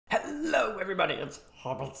Hello everybody, it's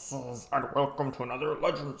hobbitsizz and welcome to another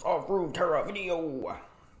Legends of Runeterra video.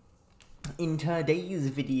 In today's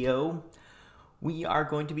video, we are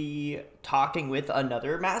going to be talking with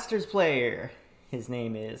another Masters player. His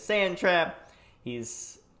name is SandTrap.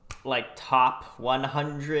 He's like top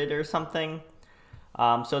 100 or something.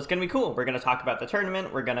 So it's going to be cool. We're going to talk about the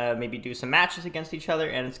tournament. We're going to maybe do some matches against each other,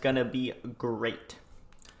 and it's going to be great.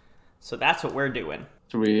 So that's what we're doing.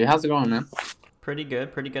 Sweet. How's it going, man? Pretty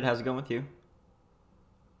good, pretty good. How's it going with you?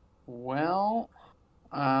 Well,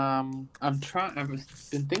 I've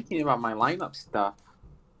been thinking about my lineup stuff,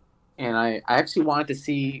 and I actually wanted to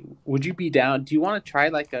see. Would you be down? Do you want to try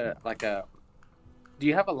like a? Do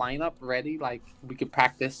you have a lineup ready? Like we could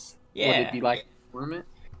practice. Yeah. What it'd be like a tournament?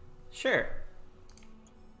 Sure.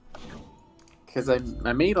 Because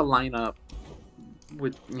I made a lineup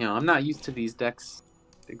with I'm not used to these decks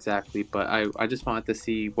exactly, but I just wanted to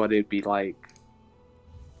see what it'd be like.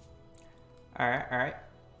 Alright.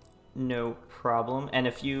 No problem. And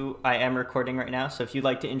I am recording right now, so if you'd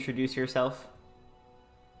like to introduce yourself.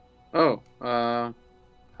 Oh,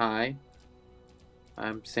 hi.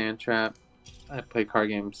 I'm SandTrap. I play card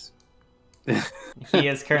games.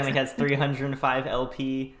 He currently has 305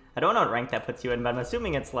 LP. I don't know what rank that puts you in, but I'm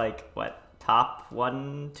assuming it's like, what, top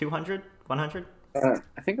 200? 100?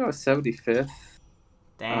 I think I was 75th.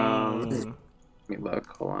 Dang. Let me look,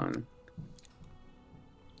 hold on.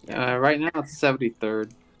 Right now it's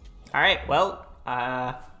 73rd. Alright, well,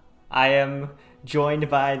 I am joined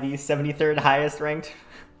by the 73rd highest ranked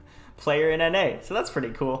player in NA, so that's pretty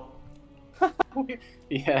cool.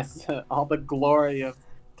 Yes, all the glory of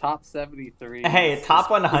top 73. Hey, top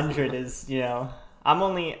 100 is,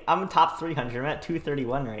 I'm top 300. I'm at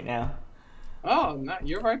 231 right now. Oh,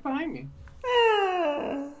 you're right behind me.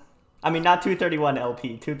 I mean, not 231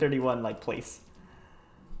 LP, 231 like place.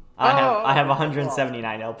 I have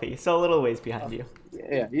 179 LP, so a little ways behind you.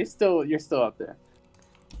 Yeah, you're still up there.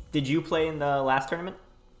 Did you play in the last tournament?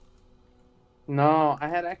 No, I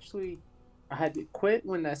had quit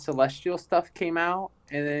when the Celestial stuff came out,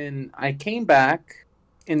 and then I came back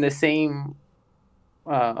in the same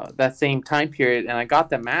that same time period, and I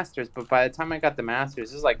got the Masters. But by the time I got the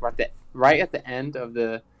Masters, it was like right at the end of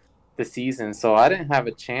the season, so I didn't have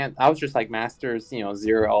a chance. I was just like Masters,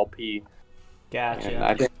 0 LP. Gotcha. And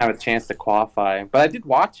I didn't have a chance to qualify, but I did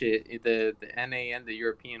watch it, the NA and the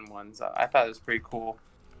European ones. I thought it was pretty cool.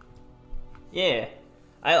 Yeah,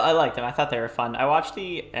 I liked them. I thought they were fun. I watched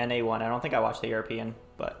the NA one. I don't think I watched the European,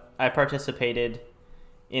 but I participated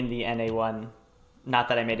in the NA one. Not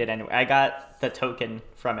that I made it anyway. I got the token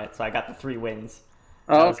from it, so I got the 3 wins.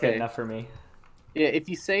 That was good enough for me. Yeah, if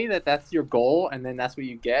you say that that's your goal and then that's what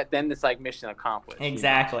you get, then it's like mission accomplished.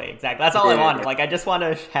 Exactly. That's all I wanted. Like, I just want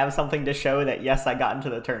to have something to show that, yes, I got into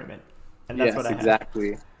the tournament. And that's what I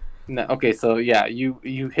exactly. No, okay, so yeah, you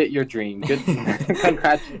hit your dream. Good.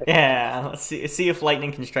 Congratulations. Yeah, let's see if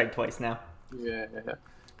lightning can strike twice now. Yeah.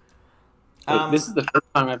 This is the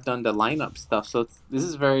first time I've done the lineup stuff, so this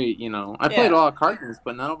is very, I played a lot of card games,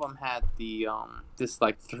 but none of them had the this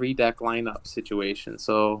like 3-deck lineup situation.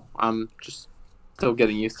 So I'm just still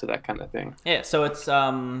getting used to that kind of thing. Yeah, so it's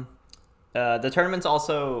the tournaments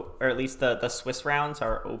also, or at least the Swiss rounds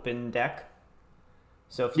are open deck.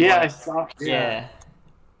 So if you I saw. Yeah.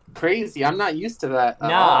 Crazy. I'm not used to that. No,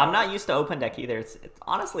 I'm not used to open deck either. It's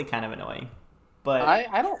honestly kind of annoying. But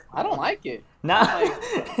I don't like it. No,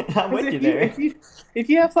 I'm with you there. If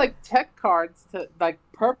you have like tech cards to like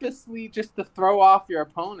purposely just to throw off your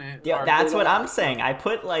opponent. Yeah, that's what I'm saying. I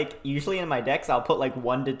put like usually in my decks I'll put like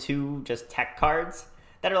 1 to 2 just tech cards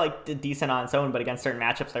that are like decent on its own, but against certain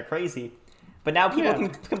matchups they're crazy. But now people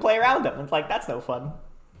can play around them. It's like that's no fun.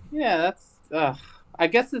 Yeah, that's. I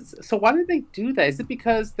guess it's so. Why did they do that? Is it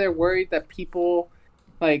because they're worried that people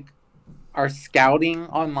like are scouting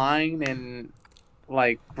online and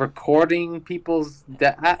like recording people's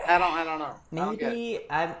I don't know. Maybe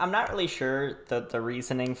I'm not really sure the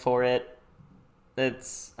reasoning for it. I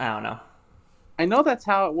don't know. I know that's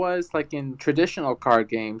how it was like in traditional card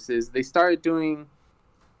games is they started doing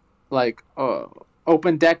like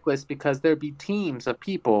open deck lists because there'd be teams of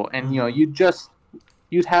people and you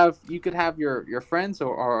could have your friends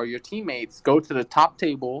or your teammates go to the top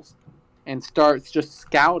tables and starts just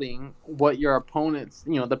scouting what your opponents,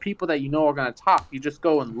 the people that are going to top. You just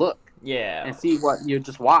go and look, and see what you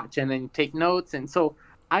just watch, and then you take notes. And so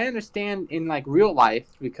I understand in like real life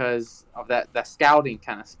because of that scouting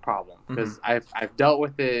kind of problem. Because I've dealt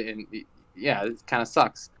with it, and it kind of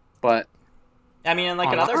sucks. But I mean, and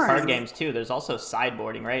like in other card games too, there's also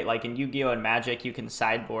sideboarding, right? Like in Yu-Gi-Oh! And Magic, you can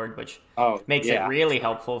sideboard, which makes it really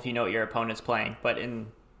helpful if you know what your opponent's playing. But in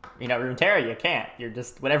you know, Runeterra, you can't. You're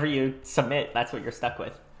just whatever you submit, that's what you're stuck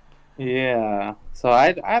with. Yeah. So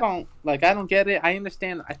I don't get it. I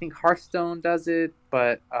understand. I think Hearthstone does it,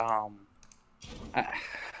 but I'm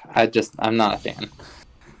not a fan.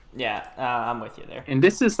 Yeah, I'm with you there. And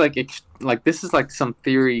this is like some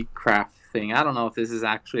theory craft thing. I don't know if this is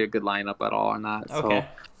actually a good lineup at all or not. Okay.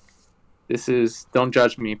 So don't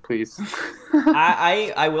judge me, please.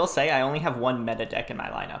 I will say I only have one meta deck in my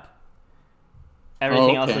lineup.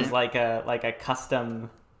 Everything else is like a custom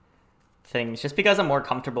things, just because I'm more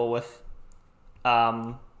comfortable with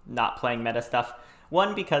not playing meta stuff.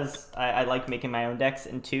 One, because I like making my own decks,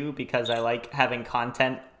 and two, because I like having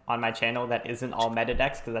content on my channel that isn't all meta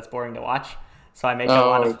decks, because that's boring to watch. So I make a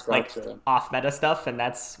lot of like off meta stuff, and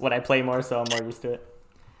that's what I play more, so I'm more used to it.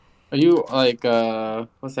 Are you like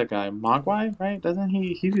what's that guy, Mogwai, right? Doesn't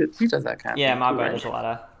he does that kind of yeah, thing Mogwai too, right? does a lot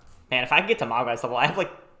of, man, if I could get to Mogwai's level, I have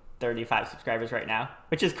like 35 subscribers right now,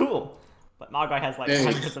 which is cool. But Mogwai has like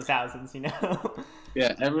hundreds of thousands, you know?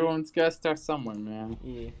 Yeah, everyone's gotta start somewhere, man.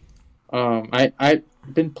 Yeah. I've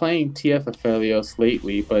been playing TF Aphelios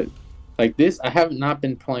lately, but like this, I have not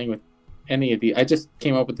been playing with any of the. I just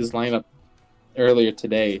came up with this lineup earlier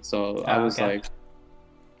today, so I was like,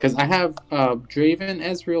 because I have Draven,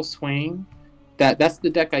 Ezreal, Swain. That's the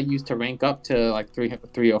deck I use to rank up to like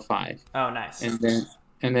 305. Oh, nice.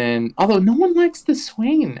 And then although no one likes the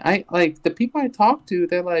Swain, I like the people I talk to.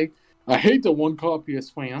 They're like, I hate the one copy of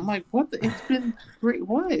Swain. I'm like, what? It's been great.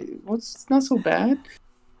 What? It's not so bad.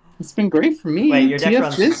 It's been great for me. Wait, your deck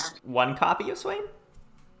runs one copy of Swain?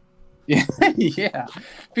 Yeah, yeah.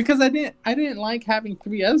 Because I didn't like having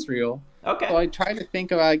 3 Ezreal. Okay. So I tried to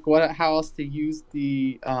think of like how else to use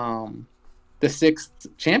the 6th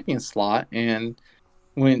champion slot, and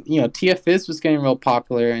when TFIS was getting real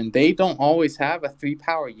popular, and they don't always have a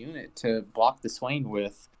 3-power unit to block the Swain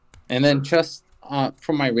with, and then just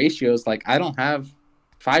for my ratios, like I don't have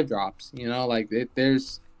 5 drops.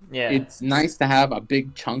 It's nice to have a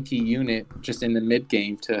big chunky unit just in the mid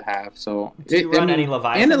game to have. So do you run any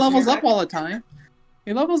Leviathans? And it levels up all the time.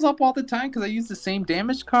 It levels up all the time because I use the same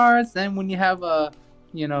damage cards. Then when you have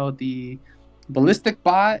the ballistic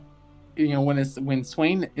bot, when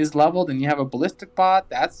Swain is leveled and you have a ballistic bot,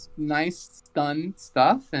 that's nice stun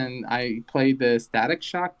stuff. And I play the static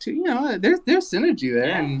shock too. There's synergy there.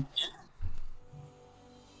 Yeah. And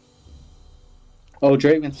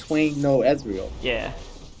Draven, Swain, no Ezreal. Yeah.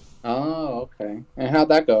 Oh, okay. And how'd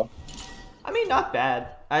that go? I mean, not bad.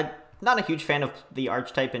 I'm not a huge fan of the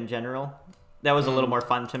archetype in general. That was a little more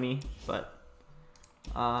fun to me, but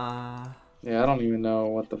yeah, I don't even know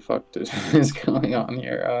what the fuck is going on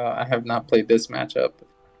here. I have not played this matchup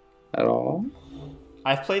at all.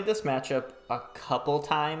 I've played this matchup a couple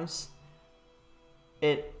times.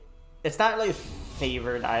 It's not really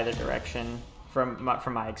favored either direction from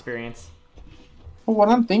my experience. Well, what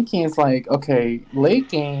I'm thinking is like, okay, late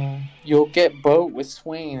game, you'll get boat with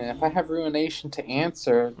Swain, and if I have Ruination to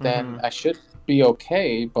answer, then I should be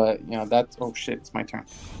okay. But that's shit, it's my turn.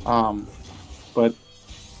 But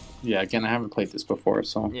yeah, again, I haven't played this before,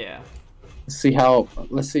 so yeah. Let's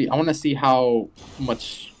see. I want to see how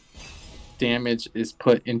much damage is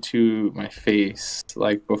put into my face,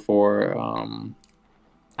 like before.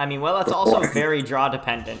 I mean, well, it's also very draw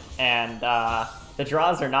dependent, and the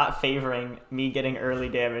draws are not favoring me getting early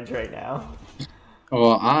damage right now.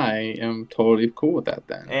 Well, I am totally cool with that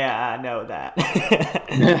then. Yeah, I know that.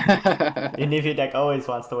 Your Nivea deck always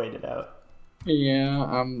wants to wait it out. Yeah,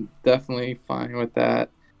 I'm definitely fine with that.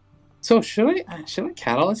 So should I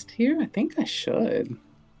Catalyst here? I think I should.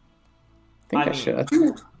 I should.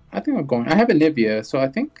 I think I'm going. I have a Nivea, so I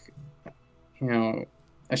think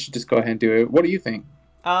I should just go ahead and do it. What do you think?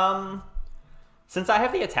 Since I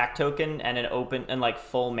have the attack token and an open and like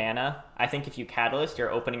full mana, I think if you Catalyst,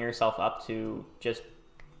 you're opening yourself up to just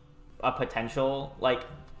a potential, like,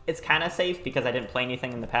 it's kind of safe because I didn't play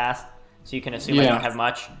anything in the past, so you can assume I don't have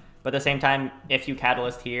much. But at the same time, if you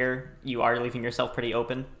Catalyst here, you are leaving yourself pretty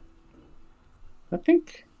open. I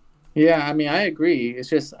think, yeah, I mean, I agree. It's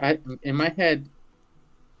just, in my head,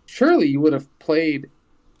 surely you would have played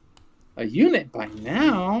a unit by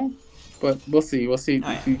now. But we'll see. We'll see.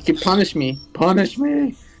 Oh, yeah. You can punish me. Punish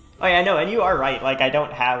me. Oh yeah, no, and you are right. Like, I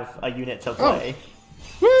don't have a unit to play,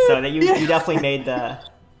 so that you definitely made the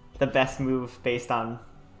best move based on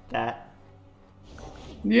that.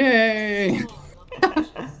 Yay!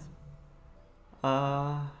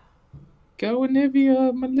 Go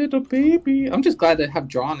Nivea, my little baby. I'm just glad to have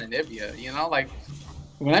drawn a Nivea. Like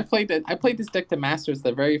when I played this deck to Masters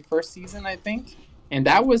the very first season, I think, and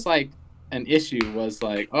that was like. An issue was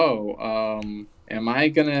like, Am I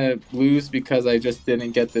gonna lose because I just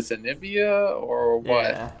didn't get this Anivia, or what?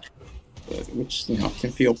 Yeah. Which, you know,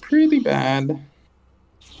 can feel pretty bad.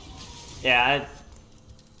 Yeah,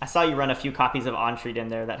 I saw you run a few copies of Entreat in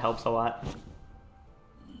there. That helps a lot.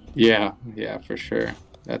 Yeah, yeah, for sure.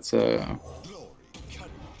 That's a...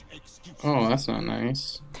 Oh, that's not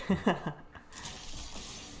nice.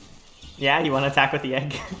 Yeah, you want to attack with the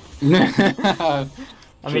egg? I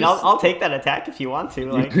mean, Just- I'll take that attack if you want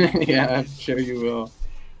to. Like, yeah, I'm sure you will.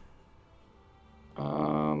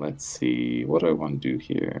 Let's see. What do I want to do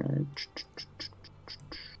here?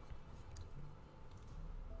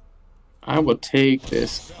 I will take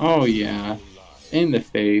this. Oh, yeah. In the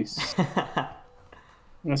face.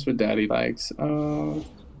 That's what Daddy likes. Do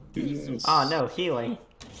this. oh no, healing.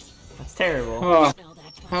 That's terrible. Oh,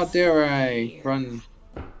 how dare I run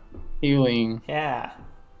healing? Yeah.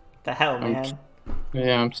 The hell, man.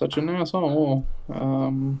 Yeah, I'm such an asshole.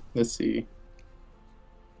 Let's see.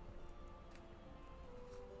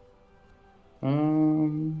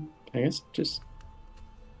 I guess just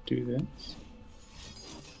do this.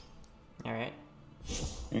 All right.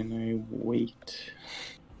 And I wait.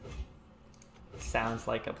 Sounds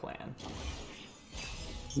like a plan.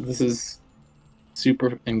 This is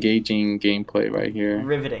super engaging gameplay right here.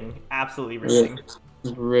 Riveting. Absolutely riveting.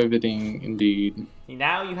 Riveting indeed.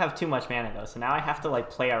 Now you have too much mana though, so now I have to like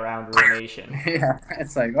play around Ruination. Yeah,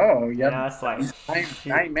 it's like, oh, You know, it's like,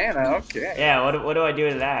 nine mana, okay. yeah, what do I do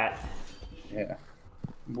to that? Yeah.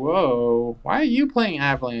 Whoa, why are you playing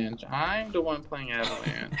Avalanche? I'm the one playing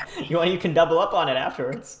Avalanche. You can double up on it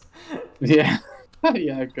afterwards. Yeah.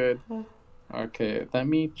 Yeah, good. Okay, let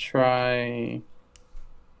me try.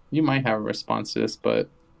 You might have a response to this, but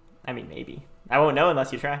I mean, maybe. I won't know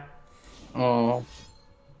unless you try. oh,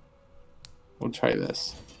 we'll try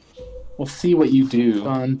this. We'll see what you do.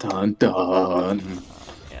 Dun dun dun.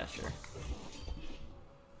 Yeah, sure.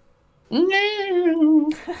 No,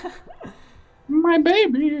 my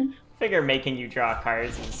baby. Figure making you draw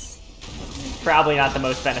cards is probably not the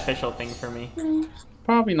most beneficial thing for me.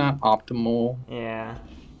 Probably not optimal, Yeah.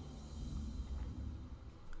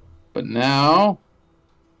 but now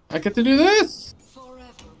I get to do this.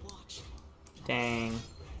 Dang.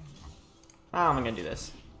 Oh, I'm gonna do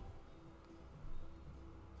this.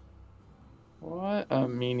 What a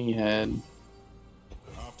meanie head.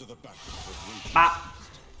 Ah!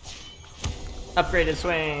 Upgraded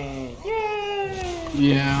swing! Yay!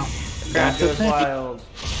 Yeah, Crowd that's the goes thing. wild.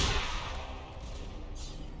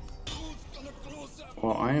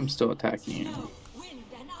 Well, I am still attacking you.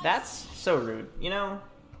 That's so rude. You know,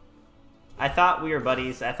 I thought we were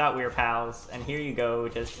buddies, I thought we were pals, and here you go,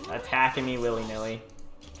 just attacking me willy-nilly.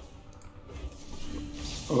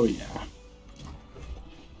 Oh yeah.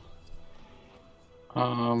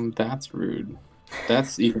 That's rude.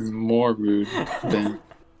 That's even more rude than.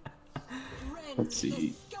 Let's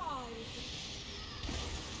see.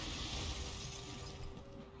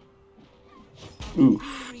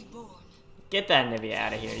 Oof. Get that Nivea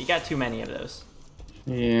out of here. You got too many of those.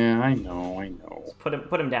 Yeah, I know, I know. Put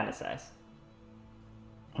him down to size.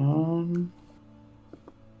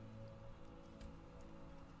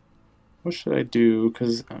 What should I do?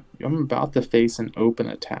 Because I'm about to face an open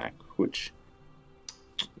attack, which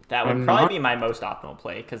That would I'm probably not- be my most optimal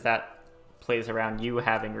play, because that plays around you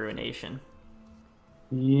having Ruination.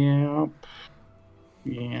 Yep.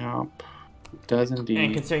 Yep. It does indeed.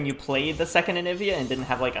 And considering you played the second Anivia and didn't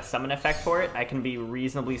have like a summon effect for it, I can be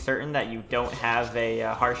reasonably certain that you don't have a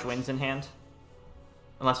Harsh Winds in hand.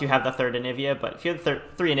 Unless you have the third Anivia, but if you have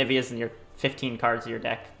three Anivias in your 15 cards of your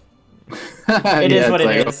deck, it is what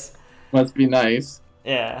it is. Must be nice.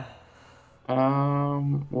 Yeah.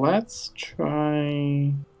 Let's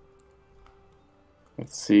try.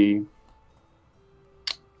 Let's see.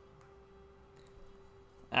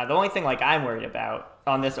 The only thing like I'm worried about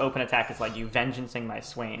on this open attack is like you vengeancing my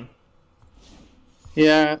Swain.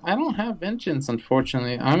 Yeah, I don't have vengeance,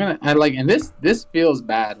 unfortunately. And this feels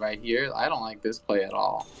bad right here. I don't like this play at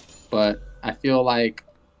all. But I feel like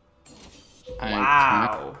I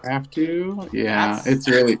Wow. kinda have to. Yeah, That's-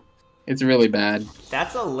 it's really bad.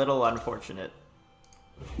 That's a little unfortunate.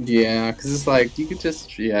 Yeah, because it's like you could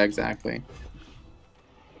just exactly.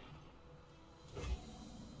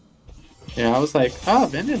 Yeah, I was like, oh,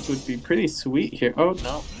 vengeance would be pretty sweet here. Oh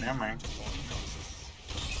no, never mind.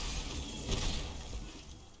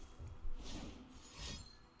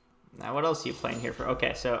 Now, what else are you playing here for?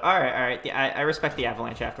 Okay, so, alright. Yeah, I respect the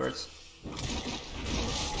Avalanche afterwards.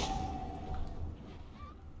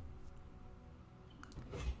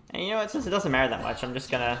 And you know what, since it doesn't matter that much, I'm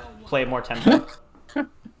just gonna play more tempo.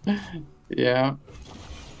 Yeah,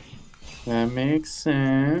 that makes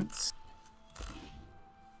sense.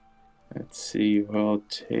 Let's see. We'll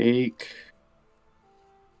take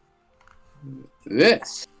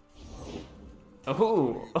this.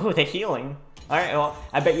 Oh, the healing. All right, well,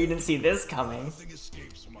 I bet you didn't see this coming.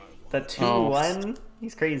 The 2-1.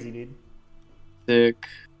 He's crazy, dude. Sick.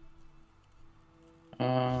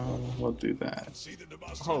 We'll do that.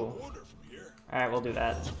 Oh. All right, we'll do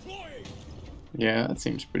that. Yeah, that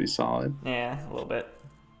seems pretty solid. Yeah, a little bit.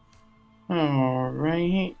 All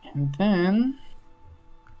right, and then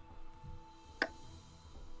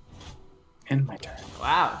end my turn.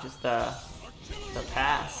 Wow, just the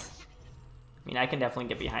pass. I mean, I can definitely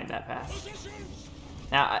get behind that pass.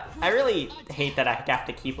 Now, I really hate that I have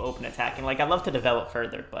to keep open attacking. Like, I'd love to develop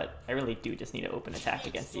further, but I really do just need to open attack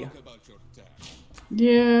against you.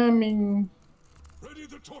 Yeah, I mean,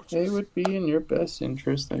 it would be in your best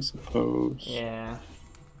interest, I suppose. Yeah.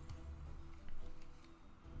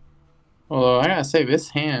 Although, I gotta say,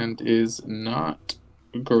 this hand is not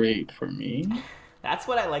great for me. That's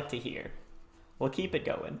what I like to hear. We'll keep it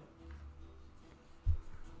going.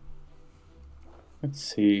 Let's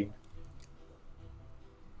see.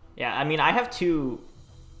 Yeah, I mean, I have two...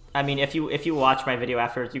 I mean, if you watch my video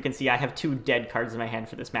afterwards, you can see I have 2 dead cards in my hand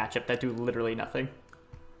for this matchup that do literally nothing.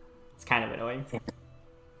 It's kind of annoying.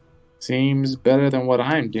 Seems better than what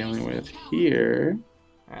I'm dealing with here.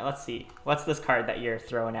 Alright, let's see. What's this card that you're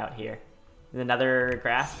throwing out here? Is it another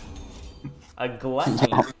grasp? A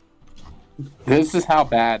gluttony. This is how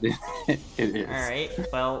bad it is. Alright,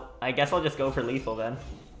 well, I guess I'll just go for lethal then.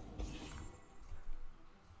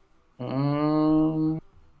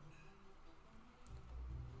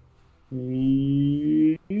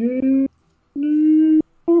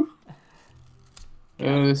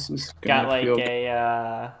 This is got like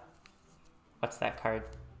a what's that card?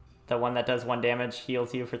 The one that does 1 damage,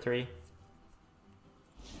 heals you for 3.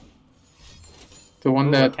 The one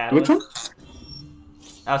that which one?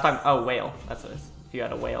 I was talking whale. That's what it is. If you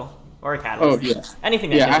had a whale or a catalyst. Oh yeah. Anything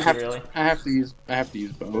that kills you really. I have to use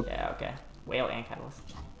both. Yeah, okay. Whale and catalyst.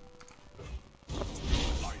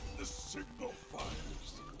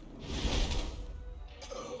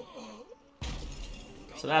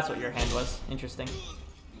 So that's what your hand was. Interesting.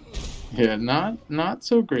 Yeah, not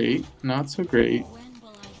so great. Not so great.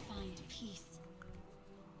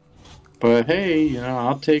 But hey, you know,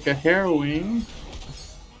 I'll take a harrowing.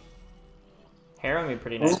 Harrowing would be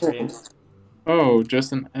pretty nice for you. Oh,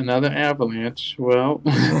 just another avalanche. Well.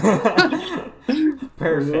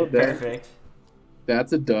 Perfect, perfect.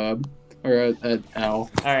 That's a dub. Or an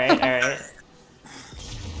L. Alright.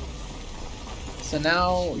 So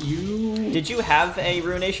now you... Did you have a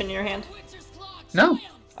Ruination in your hand? No.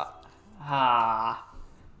 I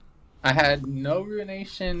had no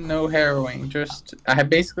Ruination, no Harrowing. Just I had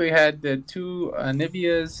basically had the 2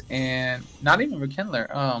 Niveas and not even Rekindler.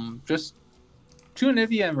 Just 2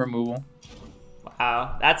 Nivea and removal.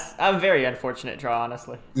 Wow, that's a very unfortunate draw,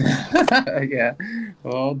 honestly. Yeah.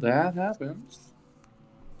 Well, that happens.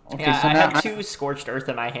 Okay, yeah, so I now have 2 Scorched Earth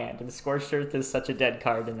in my hand, and Scorched Earth is such a dead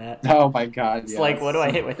card in that. Oh my god, It's like, what do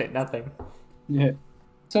I hit with it? Nothing. Yeah.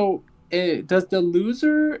 So, does the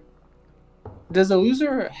loser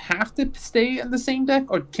have to stay in the same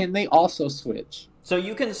deck, or can they also switch? So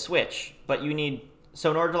you can switch, but you need...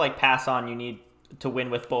 So in order to, like, pass on, you need to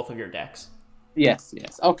win with both of your decks. Yes.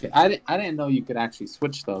 Okay, I didn't know you could actually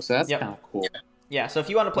switch, though, so that's kind of cool. Yeah, so if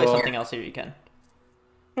you want to play something else here, you can.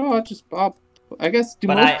 Oh, I guess,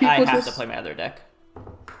 but I have to play my other deck.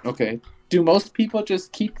 Okay. Do most people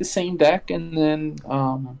just keep the same deck and then,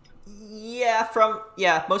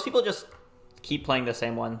 Yeah, most people just keep playing the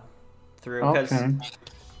same one through, because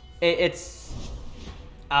it's...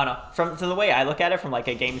 I don't know. From the way I look at it, from like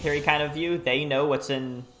a game theory kind of view, they know what's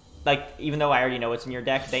in... Like, even though I already know what's in your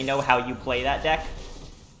deck, they know how you play that deck.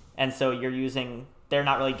 And so you're using... They're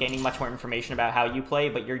not really gaining much more information about how you play,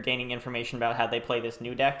 but you're gaining information about how they play this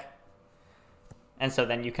new deck. And so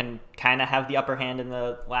then you can kind of have the upper hand in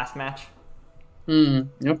the last match.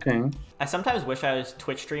 Okay. I sometimes wish I was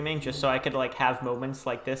Twitch streaming just so I could like have moments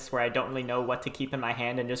like this where I don't really know what to keep in my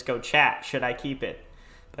hand and just go, chat, should I keep it?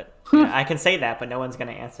 But you know, I can say that, but no one's going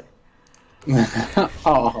to answer.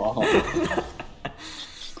 Oh.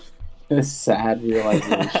 This sad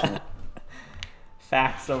realization.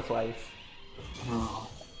 Facts of life. Oh.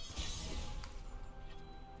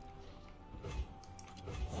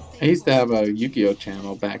 I used to have a Yu-Gi-Oh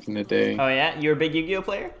channel back in the day. Oh yeah? You're a big Yu-Gi-Oh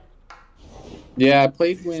player? Yeah, I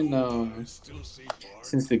played when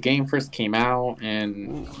since the game first came out,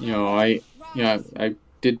 and I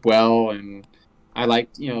did well, and I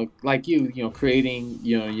liked like you creating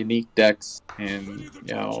unique decks, and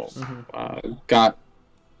got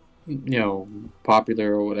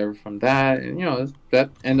popular or whatever from that, and that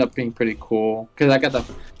ended up being pretty cool because I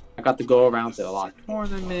got to go around to a lot of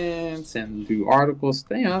tournaments and do articles,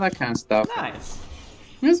 that kind of stuff. Nice.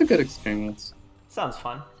 It was a good experience. Sounds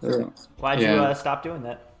fun. Yeah. Why'd you stop doing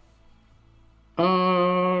that?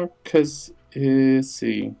 Cause let's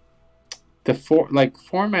see, the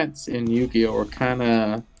formats in Yu-Gi-Oh are kind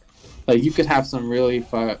of like you could have some really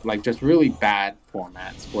fun, like just really bad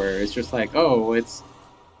formats where it's just like, oh, it's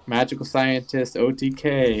Magical Scientist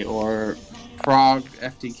OTK or Frog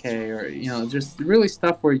FTK or just really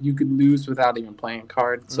stuff where you could lose without even playing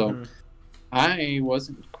cards. So I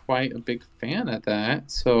wasn't quite a big fan of that,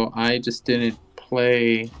 so I just didn't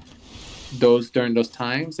play those during those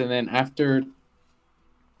times. And then after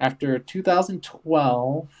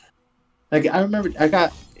 2012, like I remember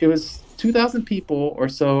it was 2,000 people or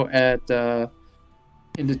so at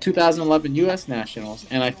in the 2011 U.S. Nationals,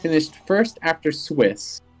 and I finished first after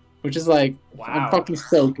Swiss, which is like, wow. I'm fucking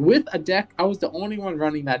stoked. With a deck, I was the only one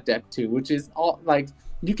running that deck too, which is all like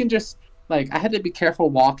you can just like I had to be careful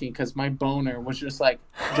walking because my boner was just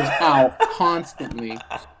out constantly,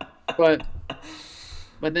 but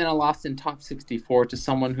then I lost in top 64 to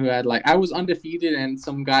someone who had I was undefeated and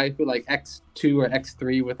some guy who X2 or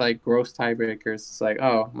X3 with gross tiebreakers. It's like,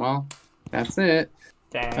 oh well, that's it.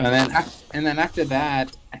 Dang. And then after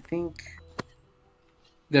that, I think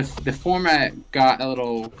the format got a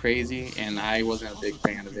little crazy and I wasn't a big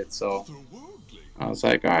fan of it, so I was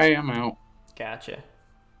like, all right, I'm out. Gotcha.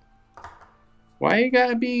 Why you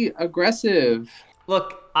gotta be aggressive?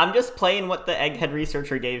 Look, I'm just playing what the Egghead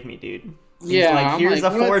researcher gave me, dude. He's here's a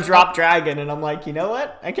 4-drop dragon, and I'm like, you know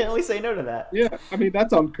what? I can't really say no to that. Yeah, I mean,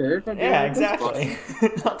 that's on curve. Yeah, exactly.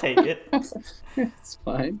 I'll take it. It's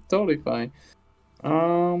fine. Totally fine.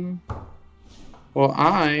 Well,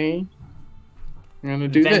 I'm gonna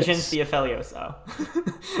do Vengeance the Aphelios,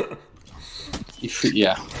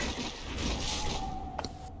 Yeah.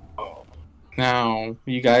 Now,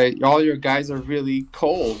 all your guys are really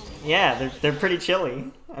cold. Yeah, they're pretty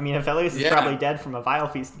chilly. I mean, Aphelios is probably dead from a Vile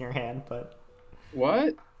Feast in your hand, but...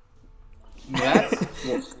 What? That's...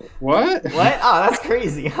 What? What? Oh, that's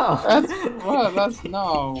crazy. Oh. That's...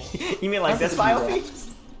 No. You mean this Vile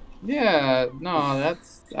Feast? Yeah, no,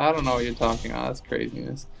 that's... I don't know what you're talking about. That's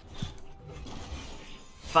craziness.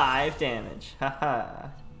 5 damage. Haha.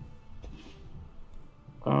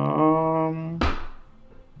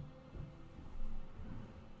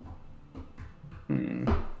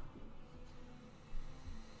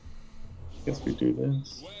 Guess we do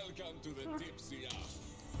this.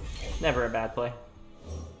 Never a bad play.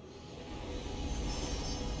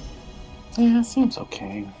 Yeah, seems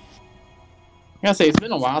okay. I gotta say, it's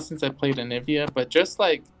been a while since I played Anivia, but just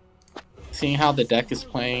seeing how the deck is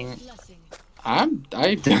playing, I'm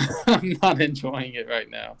not enjoying it right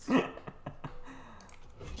now.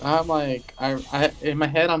 I'm in my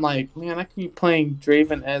head, I'm like, man, I could be playing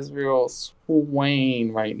Draven Ezreal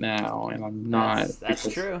Swain right now, and I'm not.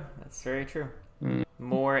 That's true. That's very true.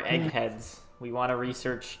 More eggheads. We want to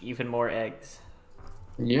research even more eggs.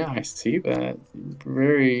 Yeah, I see that.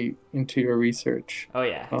 Very into your research. Oh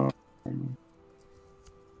yeah.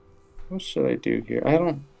 What should I do here? I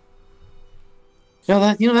don't.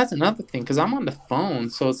 That's another thing because I'm on the phone,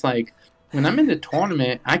 so it's like when I'm in the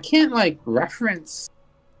tournament, I can't reference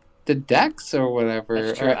the decks or whatever.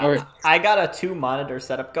 That's true. I got a 2-monitor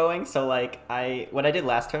setup going, so what I did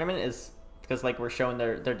last tournament is because we're showing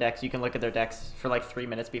their decks, you can look at their decks for 3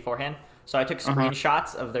 minutes beforehand. So I took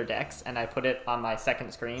screenshots of their decks and I put it on my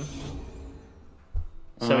second screen.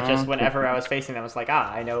 So just whenever I was facing them, I was like,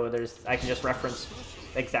 I know I can just reference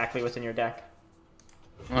exactly what's in your deck.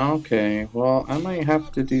 Okay, well, I might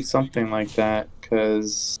have to do something like that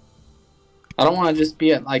because I don't want to just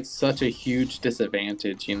be at such a huge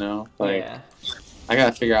disadvantage, Yeah. I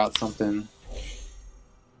gotta figure out something.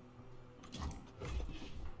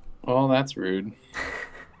 Well, that's rude.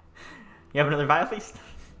 You have another Vile Feast?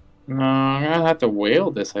 No, I'm gonna have to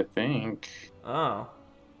whale this, I think. Oh,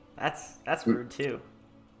 that's rude too.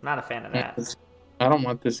 I'm not a fan of that. I don't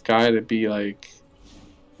want this guy to be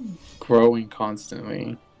growing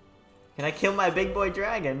constantly. Can I kill my big boy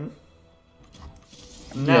dragon?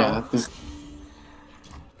 No. Yeah,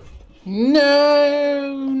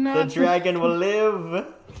 No, the dragon will live.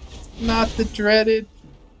 Not the dreaded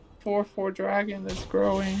 4/4 dragon that's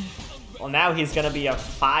growing. Well, now he's gonna be a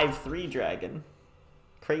 5/3 dragon.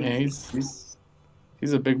 Crazy. Yeah,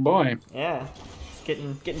 he's a big boy. Yeah, he's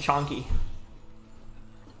getting chonky.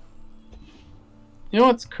 You know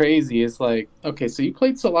what's crazy is okay, so you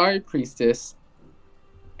played Solari Priestess,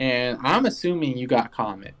 and I'm assuming you got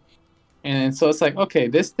Comet, and so it's okay,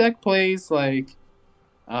 this deck plays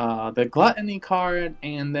the gluttony card,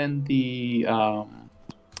 and then the oh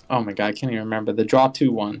my god, I can't even remember the draw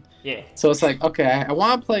 2 one. Yeah. So it's like, okay, I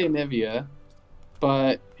want to play Anivia,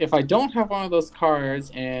 but if I don't have one of those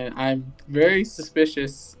cards, and I'm very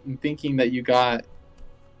suspicious in thinking that you got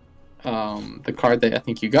the card that I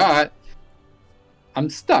think you got, I'm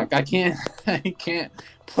stuck. I can't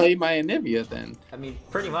play my Anivia then. I mean,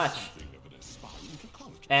 pretty much.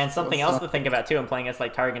 And something else to think about too in playing as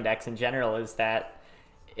like Targon decks in general is that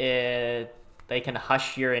they can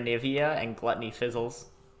hush your Anivia and Gluttony fizzles.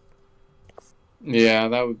 Yeah,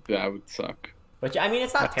 that would suck. Which, I mean,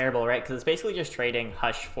 it's not terrible, right? Because it's basically just trading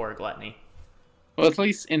Hush for Gluttony. Well, at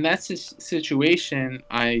least in that situation,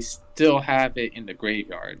 I still have it in the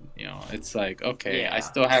graveyard. You know, it's like, okay, Yeah. I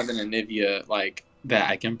still have an Anivia like that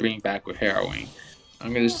I can bring back with Harrowing.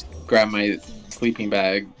 I'm gonna just grab my sleeping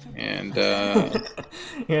bag and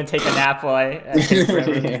You're gonna take a nap while I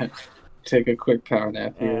yeah, take a quick power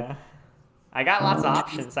nap here. Yeah. I got lots of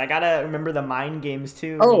options. I gotta remember the mind games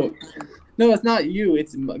too. Oh, no, it's not you.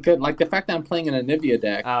 It's good. Like the fact that I'm playing an Anivia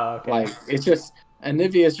deck. Oh, okay. Like it's just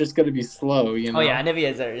Anivia is just gonna be slow, you know. Oh yeah,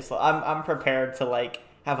 Anivia is very slow. I'm prepared to like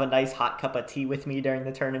have a nice hot cup of tea with me during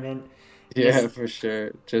the tournament. Yeah, for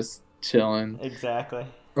sure. Just chilling. Exactly.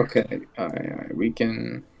 Okay. All right. We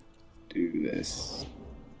can do this.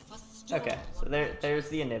 Okay, so there's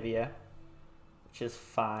the Anivia, which is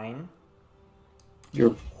fine.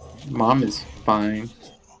 Your mom is fine.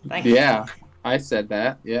 Thank you. Yeah, I said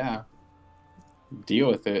that. Yeah. Deal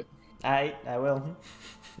with it. I will.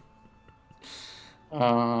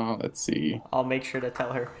 Let's see. I'll make sure to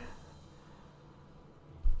tell her.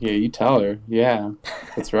 Yeah, you tell her. Yeah,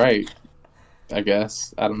 that's right. I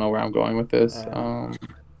guess. I don't know where I'm going with this.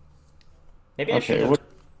 Maybe I should have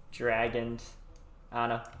dragoned. I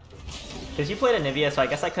don't know. Because you played Anivia, so I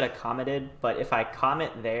guess I could have commented, but if I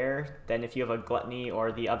comment there, then if you have a Gluttony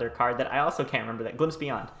or the other card that I also can't remember, that Glimpse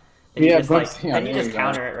Beyond, then yeah, you just, then you just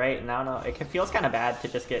counter it, right? And I don't know, it feels kind of bad to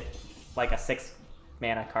just get like a 6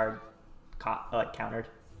 mana card countered.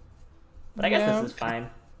 But I guess this is fine.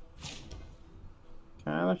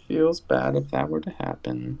 Kind of feels bad if that were to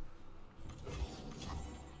happen.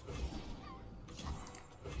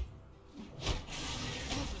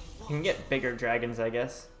 You can get bigger dragons, I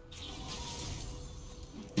guess.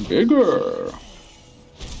 Bigger.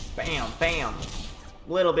 Bam, bam.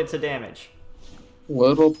 Little bits of damage.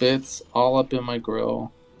 Little bits all up in my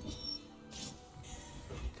grill.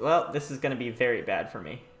 Well, this is going to be very bad for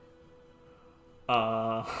me.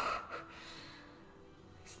 That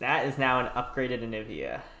is now an upgraded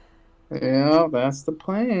Anivia. Yeah, that's the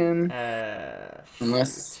plan.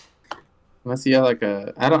 Unless you have like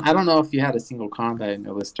a, I don't know if you had a single combat in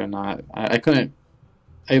your list or not. I couldn't.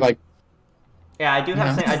 Yeah, I do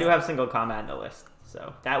have single combat in the list,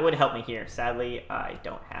 so that would help me here. Sadly, I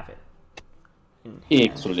don't have it.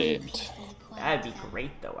 Excellent. That'd be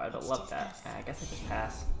great, though. I would love that. I guess I just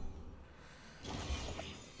pass.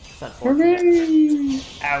 It's unfortunate. Hooray!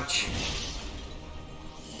 Ouch.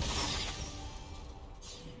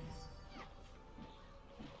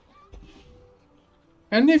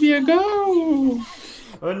 Anivia, go!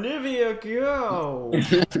 Anivia, go!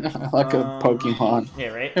 Like a Pokemon. Yeah,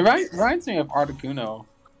 right? It reminds me of Articuno.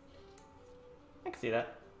 I can see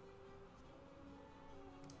that.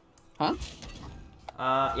 Huh?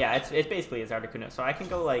 Yeah, it basically is Articuno. So I can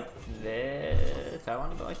go like this. I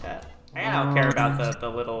want to go like that. I don't care about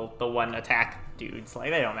the one attack dudes.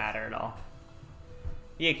 Like, they don't matter at all.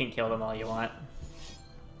 You can kill them all you want.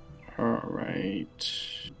 Alright.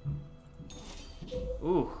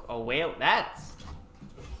 Ooh, a whale. That's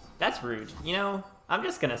rude. You know, I'm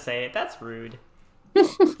just gonna say it. That's rude. We'll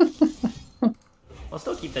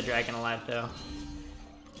still keep the dragon alive, though.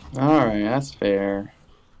 Alright, that's fair.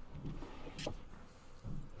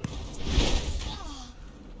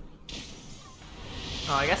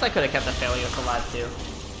 Oh, I guess I could have kept the Aphelios alive, too.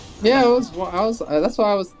 Yeah, that's what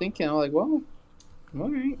I was thinking. I'm like, well,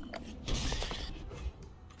 alright.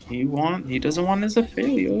 He doesn't want his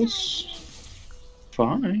Aphelios.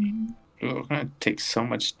 Fine. Oh, gonna take so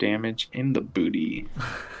much damage in the booty.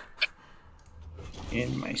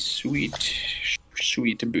 In my sweet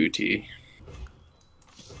booty.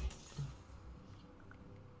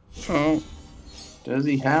 Oh, does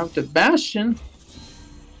he have the Bastion?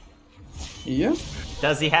 Yep.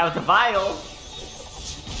 Does he have the vial?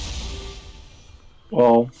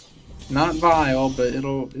 Well, not vile, but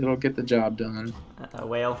it'll get the job done. A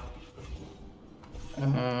whale.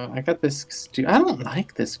 I got this. I don't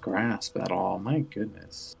like this grasp at all. My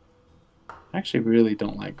goodness. I actually really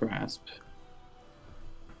don't like grasp.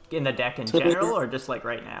 In the deck in general, or just like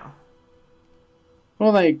right now?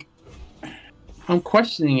 Well, like, I'm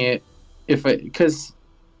questioning it because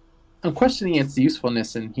I'm questioning its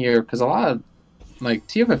usefulness in here because a lot of like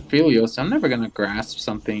Teophilios, I'm never gonna grasp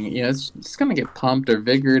something. You know, it's gonna get pumped or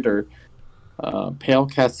vigored or pale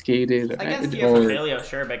cascaded Against or Teophilio,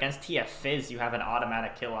 sure, but against TF Fizz, you have an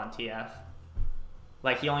automatic kill on TF.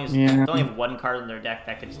 Like, he only has, yeah. they only have one card in their deck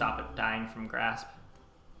that could stop it dying from grasp.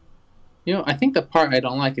 You know, I think the part I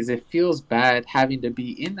don't like is it feels bad having to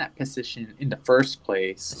be in that position in the first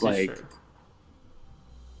place. This like, is true.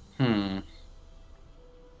 And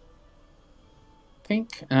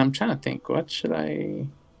I'm trying to think. What should I?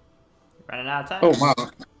 Running out of time. Oh wow,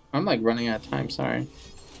 I'm like running out of time. Sorry.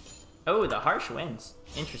 Oh, the harsh wins.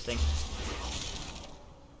 Interesting.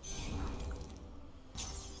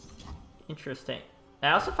 Interesting.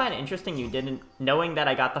 I also find it interesting you didn't, knowing that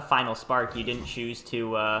I got the final spark, you didn't choose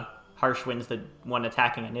to harsh winds the one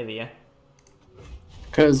attacking Anivia.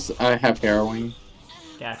 Because I have harrowing.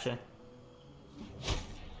 Gotcha.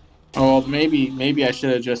 Oh, well, maybe I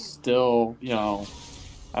should have just still, you know,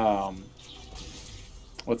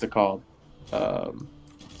 what's it called?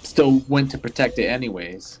 Still went to protect it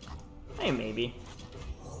anyways. Hey, maybe.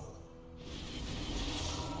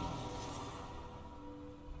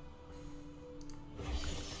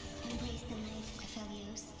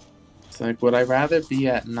 It's like, would I rather be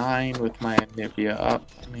at 9 with my Anivia up?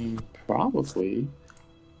 I mean, probably.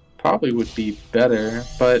 Probably would be better,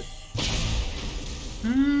 but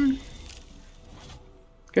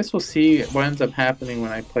guess we'll see what ends up happening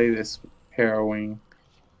when I play this harrowing.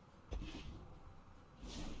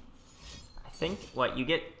 I think, what, you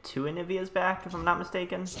get 2 Anivias back, if I'm not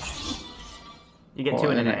mistaken? You get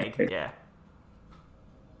 2 in an egg, yeah.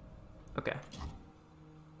 Okay.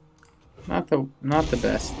 Not the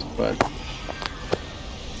best, but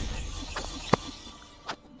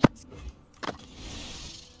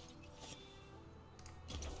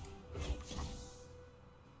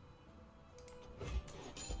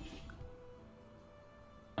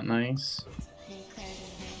nice.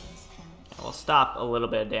 We'll stop a little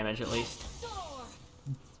bit of damage at least.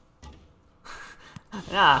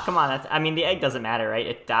 Nah, come on. I mean, the egg doesn't matter, right?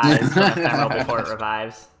 It dies from ephemeral before it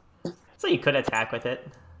revives. So you could attack with it.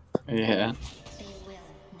 Yeah.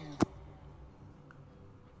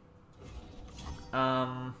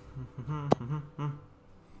 Are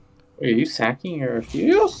you sacking your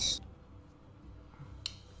refuse?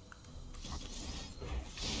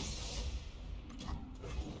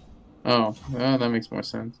 Oh, that makes more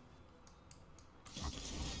sense.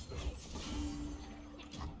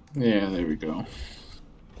 Yeah, there we go.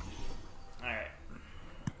 Alright.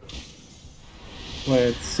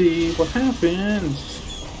 Let's see what happens.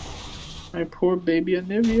 My poor baby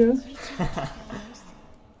Anivia.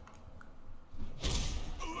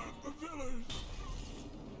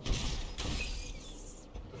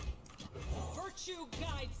 Virtue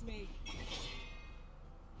guides me.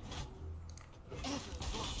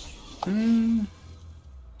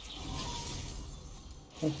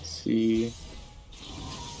 Let's see.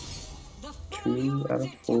 2 out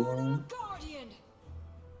of 4.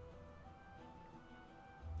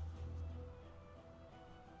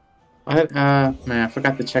 Man, I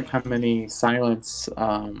forgot to check how many silence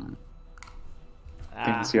things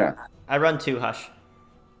you have. I run 2 Hush.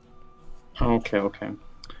 Okay.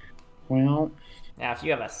 Well. Now, if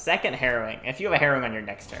you have a second harrowing, if you have a harrowing on your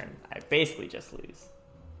next turn, I basically just lose.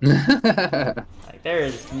 Like, there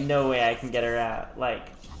is no way I can get her out. Like,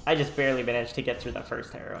 I just barely managed to get through the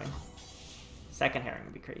first harrowing. Second harrowing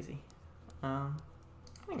would be crazy. I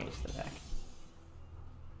think I just attack.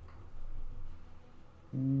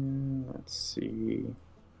 Let's see.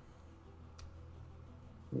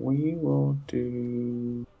 We will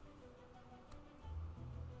do.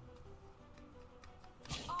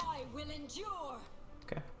 I will endure.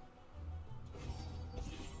 Okay.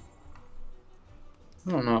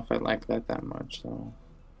 I don't know if I like that much though.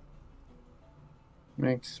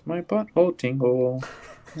 Makes my butthole tingle.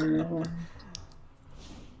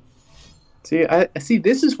 See, I see.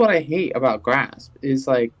 This is what I hate about Grasp. Is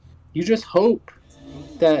like, you just hope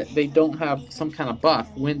that they don't have some kind of buff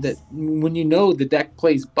when you know the deck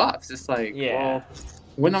plays buffs. It's like, yeah. Well,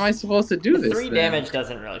 when am I supposed to do this? 3 damage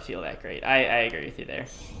doesn't really feel that great. I agree with you there.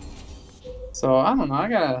 So I don't know. I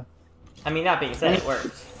gotta. I mean, that being said, it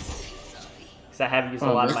works. Because I have used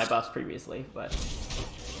a lot of my buffs previously, but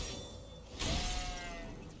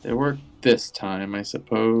it worked this time, I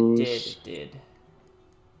suppose. It did.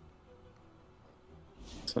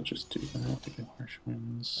 So just do that to get harsh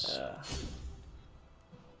winds.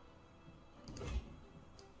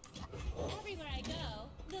 Everywhere I go,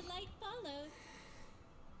 the light follows.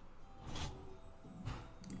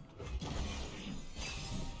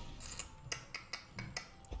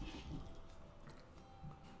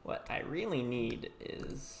 really need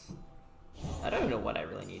is... I don't even know what I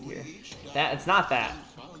really need here. It's not that.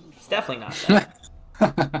 It's definitely not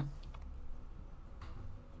that.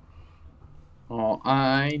 Oh,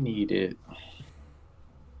 I need it.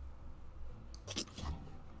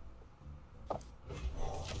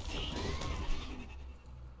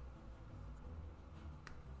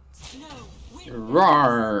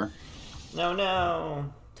 Roar!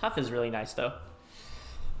 No. Tough is really nice, though.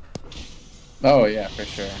 Oh, yeah, for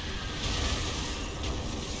sure.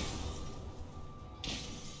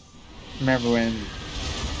 Remember when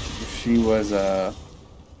she was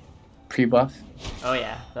pre-buff? Oh,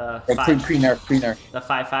 yeah. The Or 5. pre-nerf. The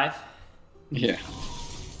 5/5? Yeah. That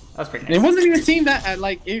was pretty And nice. it wasn't even seen that,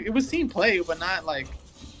 like, it was seen play, but not, like,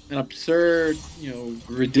 an absurd,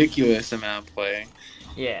 ridiculous amount of play.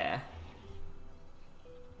 Yeah.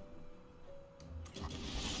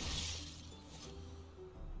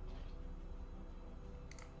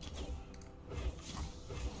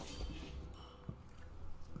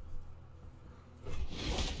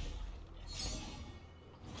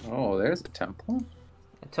 Oh, there's a temple?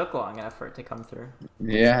 It took long enough for it to come through.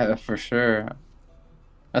 Yeah, for sure.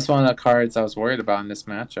 That's one of the cards I was worried about in this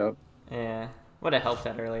matchup. Yeah. Would have helped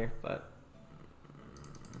that earlier, but...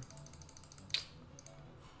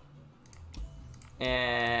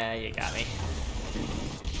 Yeah, you got me.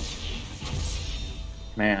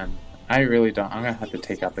 Man, I really don't. I'm gonna have to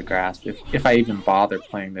take out the grasp if I even bother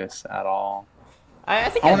playing this at all. I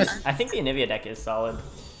think I think the Anivia deck is solid.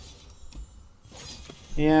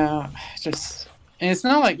 Yeah, and it's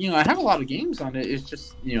not like I have a lot of games on it. It's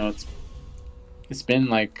just it's been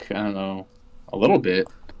like I don't know a little bit,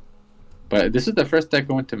 but this is the first deck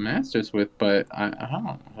I went to Masters with. But I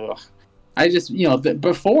don't. Ugh. I just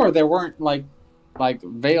before there weren't like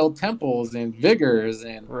Veiled Temples and Vigors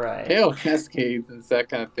and Pale Cascades and that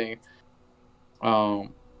kind of thing.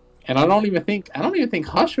 And I don't even think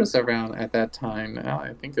Hush was around at that time. Now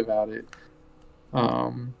I think about it.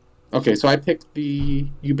 Okay, so I picked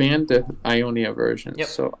you banned the Ionia version. Yep.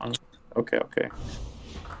 So okay.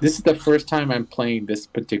 This is the first time I'm playing this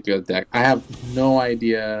particular deck. I have no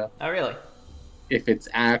idea. Oh really? If it's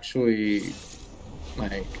actually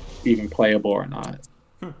like even playable or not.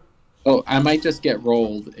 Oh, I might just get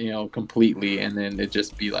rolled, completely, and then it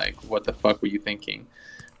just be like, "What the fuck were you thinking?"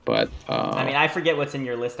 But I mean, I forget what's in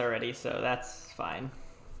your list already, so that's fine.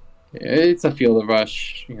 It's a Field of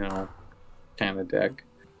Rush, kind of deck.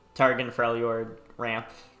 Targon Freljord ramp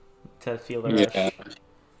to Field of Rush. Yeah.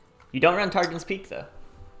 You don't run Targon's Peak though.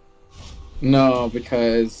 No,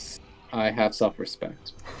 because I have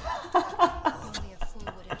self-respect.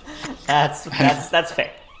 That's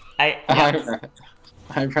fair.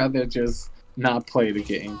 I'd rather just not play the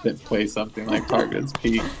game than play something like Target's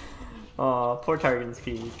Peak. Oh, poor Targon's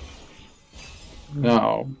Peak.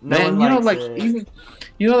 No, man, even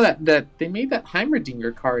that they made that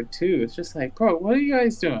Heimerdinger card too. It's just like, bro, what are you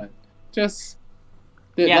guys doing? Just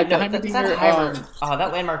the Heimerdinger.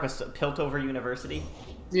 That landmark was Piltover University.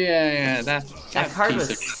 Yeah, that card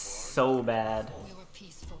was so bad.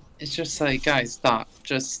 It's just like, guys, stop.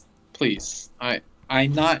 Just please.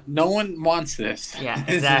 No one wants this. Yeah,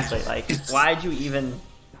 exactly. Like, why'd you even...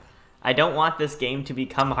 I don't want this game to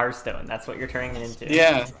become Hearthstone. That's what you're turning it into.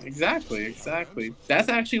 Yeah, exactly. That's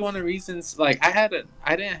actually one of the reasons, like, I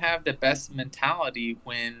didn't have the best mentality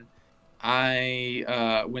when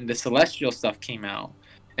when the Celestial stuff came out.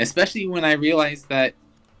 Especially when I realized that,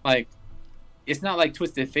 like, it's not like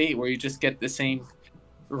Twisted Fate where you just get the same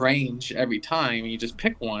range every time and you just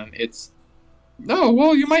pick one. It's... No,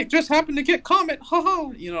 well, you might just happen to get Comet,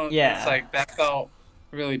 haha. Yeah. It's like that felt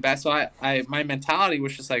really bad. So my mentality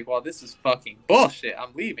was just like, well, this is fucking bullshit.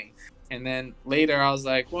 I'm leaving. And then later I was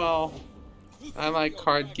like, well, I like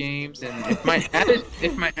card games, and if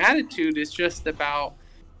my attitude is just about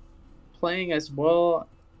playing as well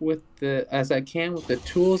as I can with the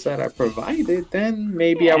tools that are provided, then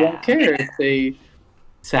maybe I won't care if they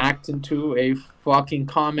sacked into a fucking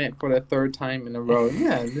Comet for the third time in a row.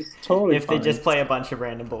 Yeah, it's totally If fine. they just play a bunch of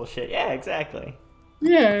random bullshit. Yeah, exactly.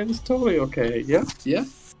 Yeah, it's totally okay. Yeah.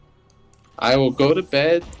 I will go to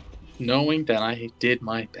bed knowing that I did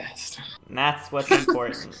my best. And that's what's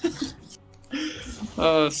important.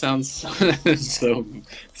 Oh, sounds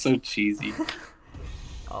so cheesy.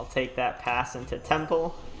 I'll take that pass into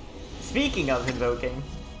Temple. Speaking of invoking...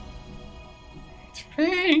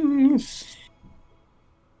 Things.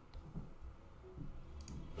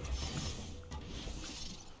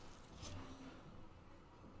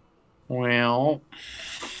 Well,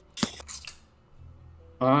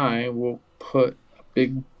 I will put a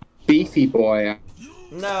big beefy boy out.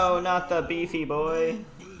 No, not the beefy boy.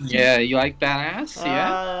 Yeah, you like that ass?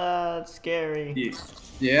 Yeah. It's scary.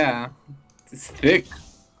 Yeah. It's thick.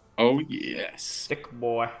 Oh yes. Thick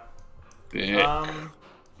boy. Thick.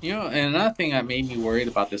 You know, and another thing that made me worried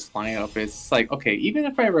about this lineup is like, okay, even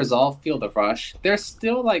if I resolve Field of Rush, there's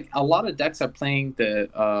still like a lot of decks are playing the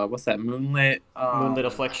what's that, Moonlit? Moonlit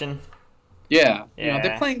Affliction. Yeah, Yeah. you know,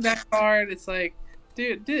 they're playing that card. It's like,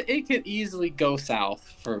 dude, it could easily go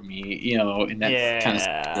south for me, you know, in that kind of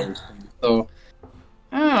situation. So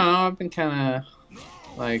I don't know. I've been kind of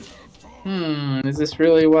like, is this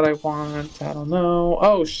really what I want? I don't know.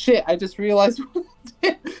 Oh shit! I just realized.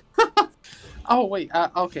 Oh wait,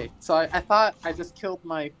 okay. So I thought I just killed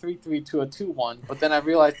my 3/3 to a 2/1, but then I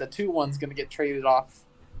realized the 2/1's gonna get traded off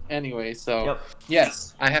anyway. So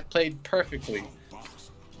yes, I have played perfectly.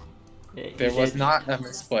 Yeah, there was not a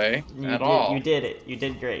misplay at all. You did it. You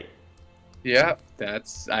did great. Yeah,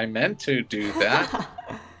 I meant to do that.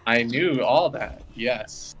 I knew all that.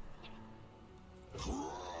 Yes.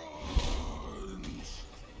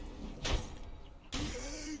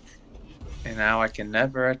 And now I can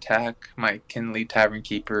never attack my Kinley Tavern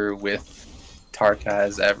Keeper with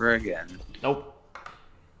Tartaz ever again. Nope.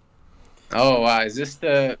 Oh, wow. Is this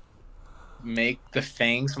the make the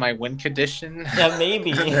fangs my win condition? Yeah,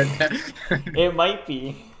 maybe. It might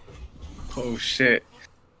be. Oh, shit.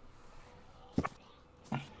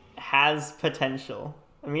 Has potential.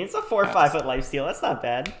 I mean, it's a 4 or 5 foot lifesteal. That's not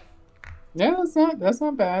bad. Yeah, that's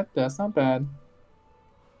not bad. That's not bad.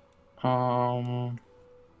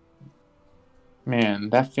 Man,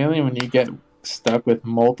 that feeling when you get stuck with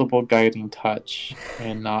multiple guiding touch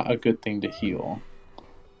and not a good thing to heal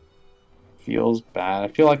feels bad. I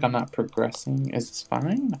feel like I'm not progressing. Is this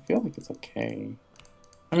fine? I feel like it's okay.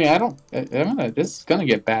 I mean, this is gonna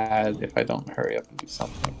get bad if I don't hurry up and do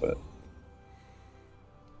something, but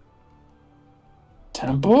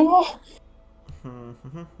Temple? I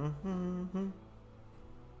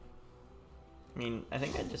mean, I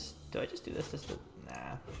think do I just do this just to,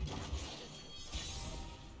 nah.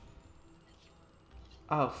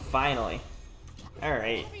 Oh, finally.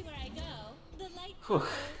 Alright. Everywhere I go, the light follows.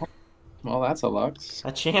 Well, that's a lux.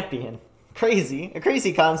 A champion. Crazy. A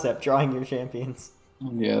crazy concept, drawing your champions.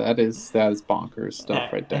 Yeah, that is bonkers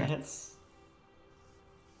stuff right there. It's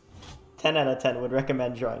 10 out of 10 would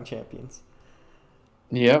recommend drawing champions.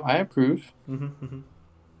 Yep, I approve.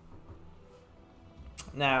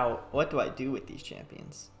 Now, what do I do with these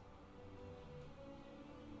champions?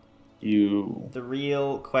 The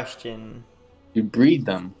real question. You breed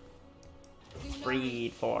them.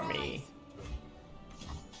 Breed for me.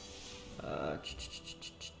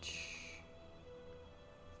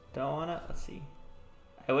 Don't wanna. Let's see.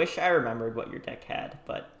 I wish I remembered what your deck had,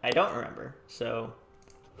 but I don't remember. So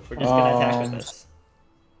we're just gonna attack with this.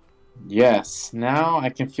 Yes. Now I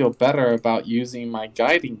can feel better about using my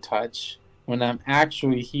guiding touch when I'm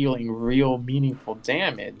actually healing real meaningful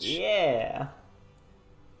damage. Yeah.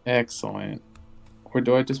 Excellent. Or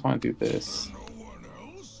do I just want to do this?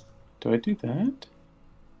 Do I do that?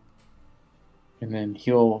 And then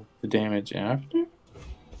heal the damage after?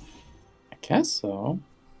 I guess so.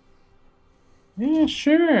 Yeah,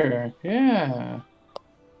 sure. Yeah.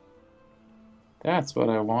 That's what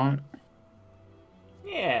I want.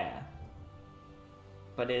 Yeah.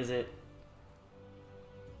 But is it?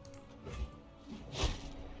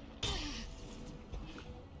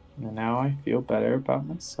 And now I feel better about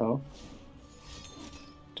myself.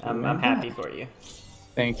 I'm happy for you.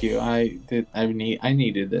 Thank you. I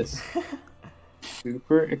needed this.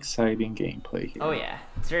 Super exciting gameplay here. Oh yeah,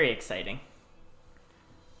 it's very exciting.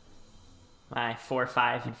 My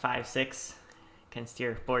 4/5 and 5/6 against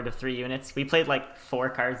your board of 3 units. We played like 4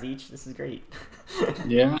 cards each. This is great.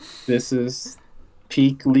 Yeah, this is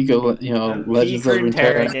peak League of Legends of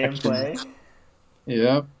Runeterra gameplay.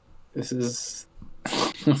 Yep, this is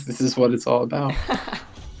this is what it's all about.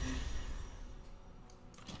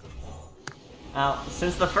 Now,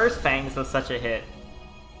 since the first Fangs was such a hit,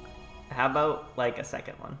 how about like a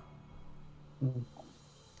second one?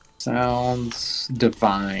 Sounds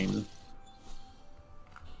divine.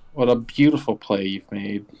 What a beautiful play you've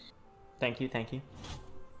made. Thank you, thank you.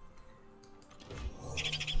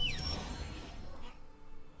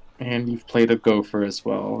 And you've played a gopher as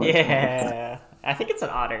well. That's yeah, wonderful. I think it's an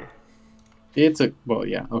otter. Yeah,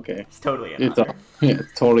 okay. It's totally an otter.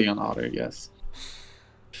 It's totally an otter, yes.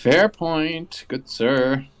 Fair point, good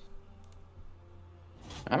sir.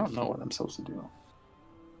 I don't know what I'm supposed to do.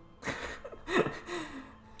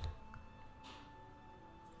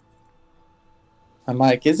 I'm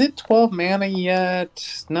like, is it 12 mana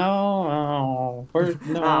yet? No.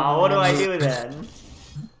 Oh, what do I do then?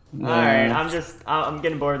 Alright, I'm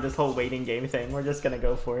getting bored of this whole waiting game thing. We're just gonna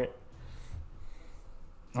go for it.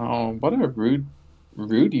 Oh, what a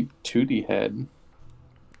Rudy Tooty head.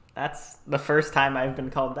 That's the first time I've been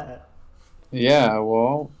called that. Yeah,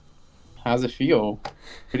 well, how's it feel?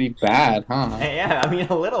 Pretty bad, huh? Yeah, I mean,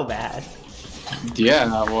 a little bad. Yeah,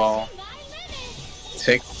 well,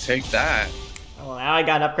 take that. Well, now I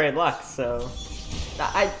got upgrade Lux, so...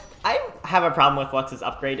 I have a problem with Lux's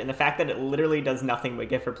upgrade, and the fact that it literally does nothing but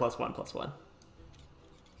give her +1/+1.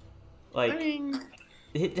 Like, I mean...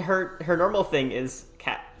 her normal thing is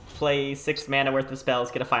play 6 mana worth of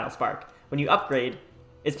spells, get a final spark. When you upgrade,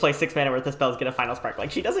 it's play 6 mana worth of spells, get a final spark.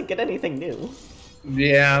 Like, she doesn't get anything new.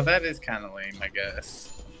 Yeah, that is kind of lame, I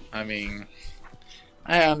guess. I mean,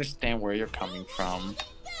 I understand where you're coming from.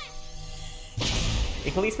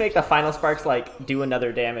 You can at least make the final sparks, like, do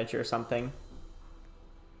another damage or something.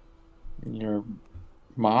 Your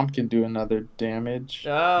mom can do another damage.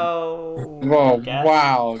 Oh. Whoa,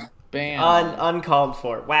 wow. Bam. Uncalled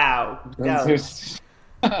for. Wow. No.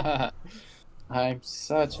 I'm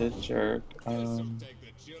such a jerk.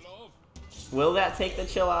 Will that take the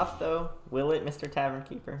chill off, though? Will it, Mr. Tavern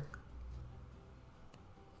Keeper?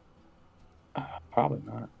 Probably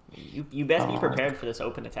not. You best be prepared for this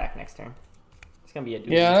open attack next turn. It's gonna be a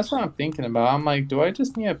doozy. Yeah, that's what I'm thinking about. I'm like, do I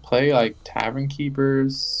just need to play like Tavern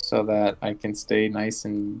Keepers so that I can stay nice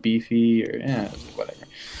and beefy, or whatever.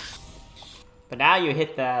 But now you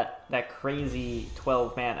hit that crazy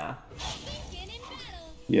 12 mana.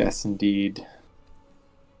 Yes, indeed.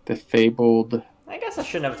 The fabled. I guess I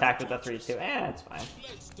shouldn't have attacked with the 3/2. It's fine.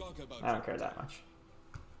 I don't care that much.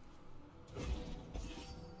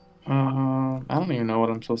 I don't even know what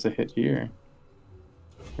I'm supposed to hit here.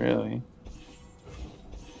 Really.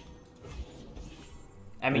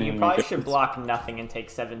 I mean, you probably should block nothing and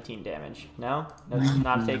take 17 damage. No? No,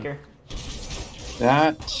 not a taker?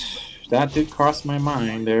 That did cross my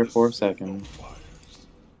mind there for a second.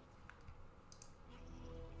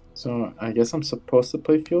 So, I guess I'm supposed to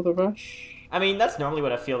play Feel the Rush? I mean, that's normally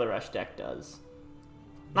what a Feel the Rush deck does.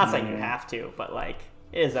 Not saying you have to, but, like,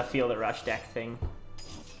 it is a Feel the Rush deck thing.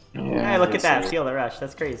 Yeah, hey, look at that. Feel the Rush.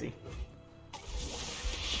 That's crazy.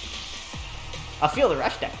 A Feel the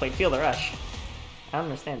Rush deck played Feel the Rush. I don't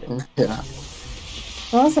understand it. Yeah.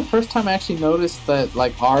 Well, that's the first time I actually noticed that,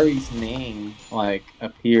 like, Ari's name, like,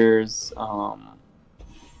 appears,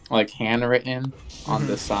 like, handwritten on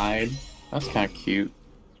the side. That's kind of cute.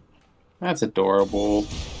 That's adorable.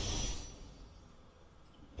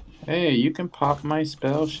 Hey, you can pop my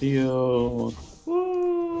spell shield.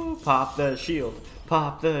 Woo! Pop the shield.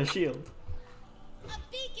 Pop the shield.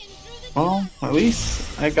 Well, at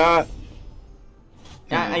least I got...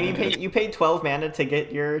 Yeah, I mean, you paid 12 mana to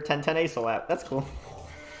get your 10/10 Aesol app. That's cool.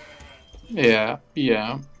 Yeah.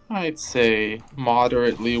 I'd say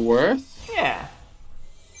moderately worth. Yeah.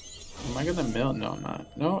 Am I gonna mill? No, I'm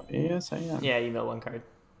not. No, yes, I am. Yeah, you mill one card.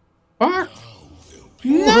 Fuck!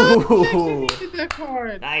 No! I needed that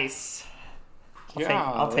card! Nice.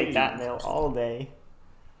 I'll take that mill all day.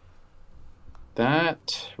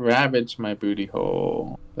 That ravaged my booty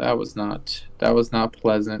hole. That was not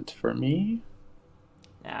pleasant for me.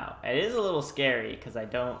 Now, it is a little scary because I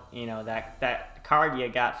don't, that card you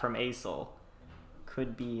got from Aesol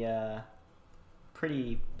could be a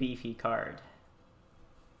pretty beefy card.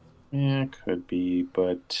 Yeah, it could be,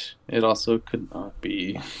 but it also could not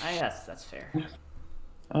be. I guess that's fair.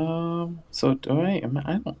 So do I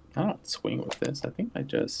don't swing with this. I think I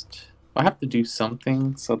have to do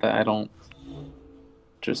something so that I don't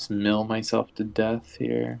just mill myself to death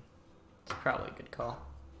here. It's probably a good call.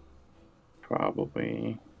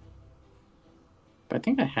 Probably. But I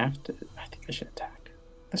think I should attack.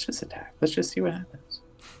 Let's just attack. Let's just see what happens.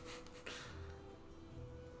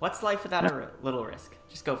 What's life without a little risk?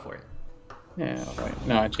 Just go for it. Yeah, right.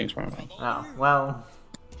 No, I changed my mind. Oh, well.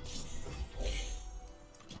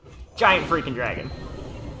 Giant freaking dragon.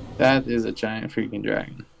 That is a giant freaking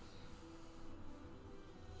dragon.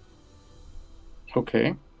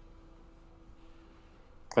 Okay.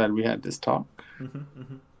 Glad we had this talk.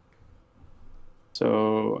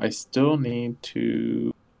 So I still need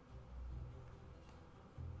to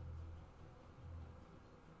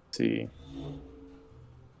see.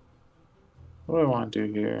 What do I want to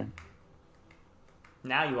do here?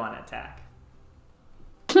 Now you want to attack.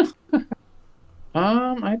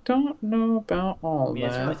 I don't know about all I mean,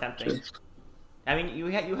 that. it's really tempting. I mean,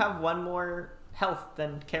 you have one more health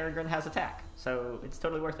than Kerrigan has attack, so it's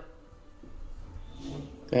totally worth it.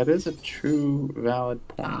 That is a true valid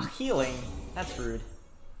point. Ah, healing. That's rude.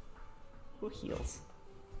 Who heals?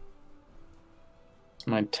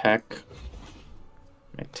 My tech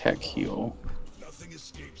heal.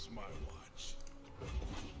 escapes my watch.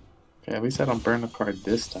 Okay, at least I don't burn a card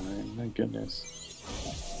this time. My goodness.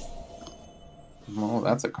 Oh,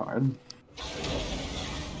 that's a card.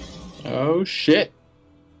 Oh, shit.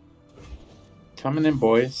 Coming in,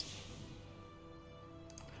 boys.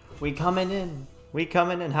 We coming in. We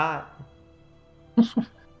coming in hot.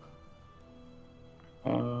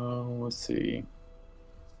 Let's see.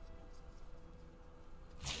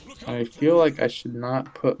 I feel like I should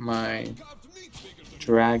not put my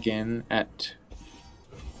dragon at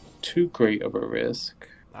too great of a risk.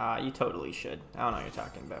 You totally should. I don't know what you're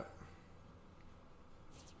talking about.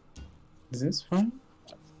 Is this fine?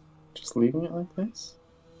 Just leaving it like this?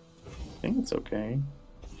 I think it's okay.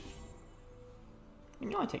 You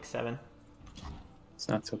can only take 7. It's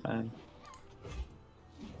not so bad.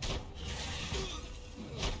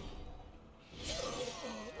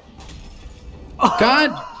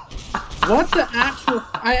 God! What the actual...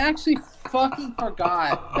 I actually fucking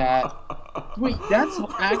forgot that... Wait,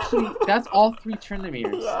 that's all 3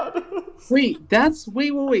 Trindameres. Wait, that's...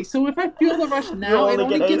 Wait. So if I feel the rush now, it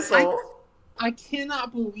only gets... I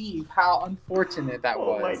cannot believe how unfortunate that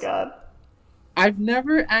was. Oh my god. I've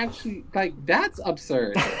never actually... Like, that's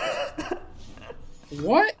absurd.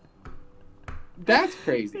 What? That's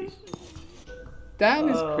crazy. That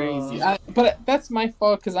is crazy. But that's my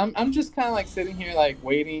fault because I'm just kind of like sitting here like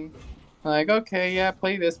waiting. I'm like, okay, yeah,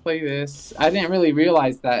 play this. I didn't really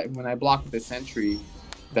realize that when I blocked the sentry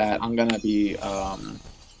that I'm gonna be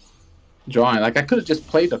drawing. Like I could have just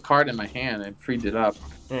played the card in my hand and freed it up.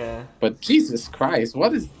 Yeah. But Jesus Christ,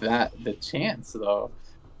 what is that? The chance though.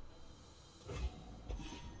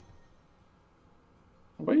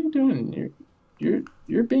 What are you doing?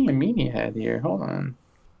 You're being a meaniehead here. Hold on.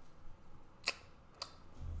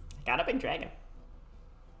 Got a big dragon.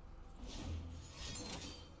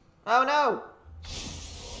 Oh no!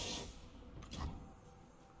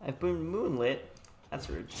 I've been moonlit. That's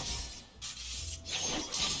rude.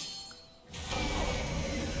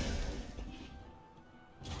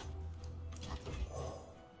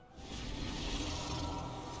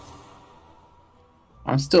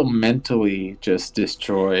 I'm still mentally just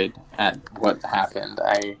destroyed at what happened.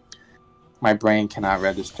 My brain cannot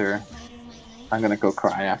register. I'm gonna go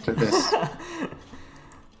cry after this.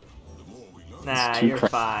 Nah, you're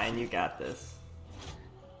fine. You got this.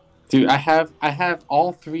 Dude, I have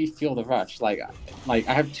all 3 Feel the Rush. Like I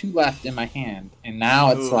have 2 left in my hand, and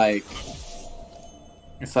now it's like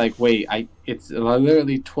wait, it's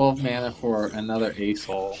literally 12 mana for another Ace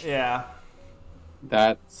Hole. Yeah.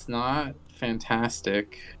 That's not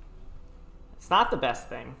fantastic. It's not the best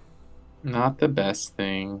thing. Not the best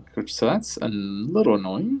thing. So that's a little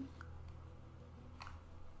annoying.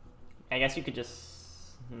 I guess you could just...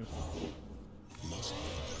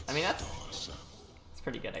 I mean, that's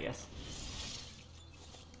pretty good, I guess.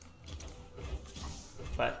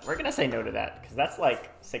 But we're gonna say no to that, because that's like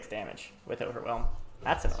 6 damage with Overwhelm.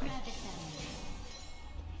 That's annoying.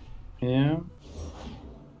 Yeah.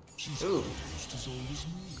 Ooh.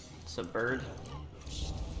 It's a bird.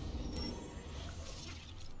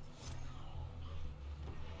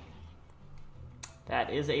 That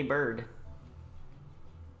is a bird.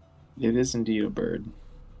 It is indeed a bird.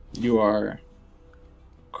 You are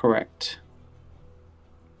correct.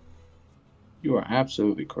 You are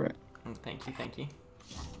absolutely correct. Thank you.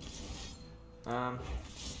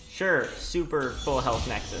 Sure, super full health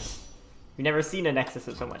Nexus. We've never seen a Nexus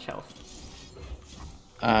with so much health.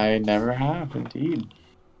 I never have, indeed.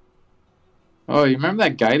 Oh, you remember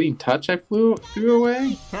that guiding touch I threw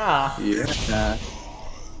away? Ah. Yeah.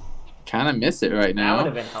 Kind of miss it right now. That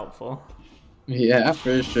would have been helpful. Yeah,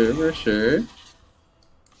 for sure.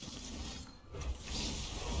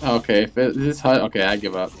 Okay, if this okay, I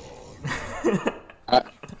give up.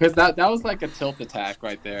 Because that was like a tilt attack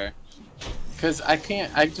right there. Because I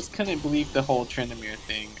just couldn't believe the whole Tryndamere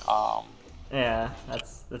thing. Yeah,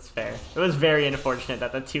 that's fair. It was very unfortunate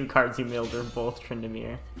that the 2 cards you milled were both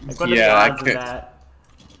Tryndamere. Like, what are the odds of that?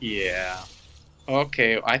 Yeah.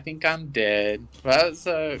 Okay, I think I'm dead. Well, that was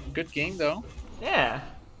a good game, though. Yeah.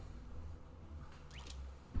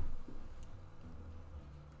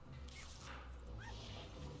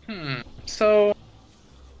 So,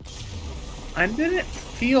 I didn't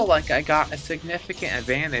feel like I got a significant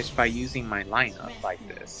advantage by using my lineup like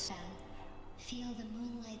this.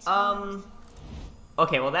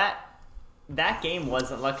 Okay, well that game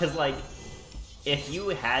wasn't like, cause like if you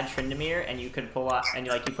had Tryndamere and you could pull out and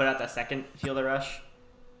you put out the second Feel the Rush,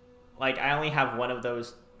 like I only have one of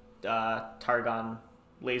those Targon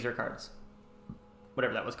laser cards,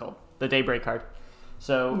 whatever that was called, the Daybreak card.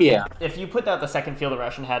 So yeah, if you put out the second Feel the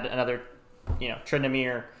Rush and had another,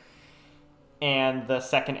 Tryndamere and the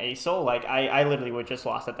second Acel, like, I literally would just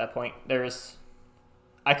lost at that point.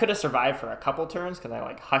 I could have survived for a couple turns because I,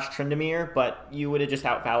 like, hushed Tryndamere, but you would have just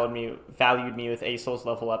valued me with Acel's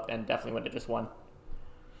level up and definitely would have just won.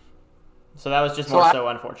 So that was just more so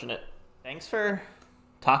unfortunate. Thanks for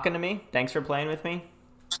talking to me. Thanks for playing with me.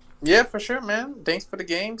 Yeah, for sure, man. Thanks for the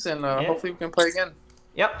games, and hopefully we can play again.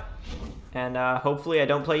 Yep. And hopefully I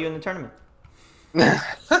don't play you in the tournament.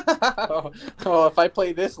 Well, if I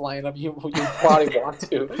play this lineup, you probably want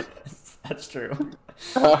to. That's true.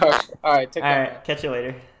 All right, take care. All right, catch you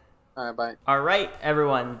later. All right, bye. All right,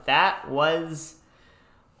 everyone. That was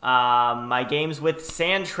my games with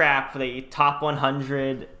SandTrap for the top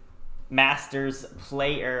 100 Masters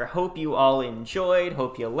player. Hope you all enjoyed.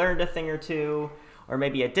 Hope you learned a thing or two. Or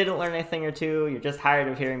maybe you didn't learn a thing or two. You're just tired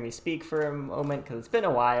of hearing me speak for a moment because it's been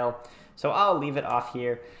a while. So I'll leave it off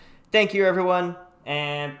here. Thank you, everyone,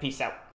 and peace out.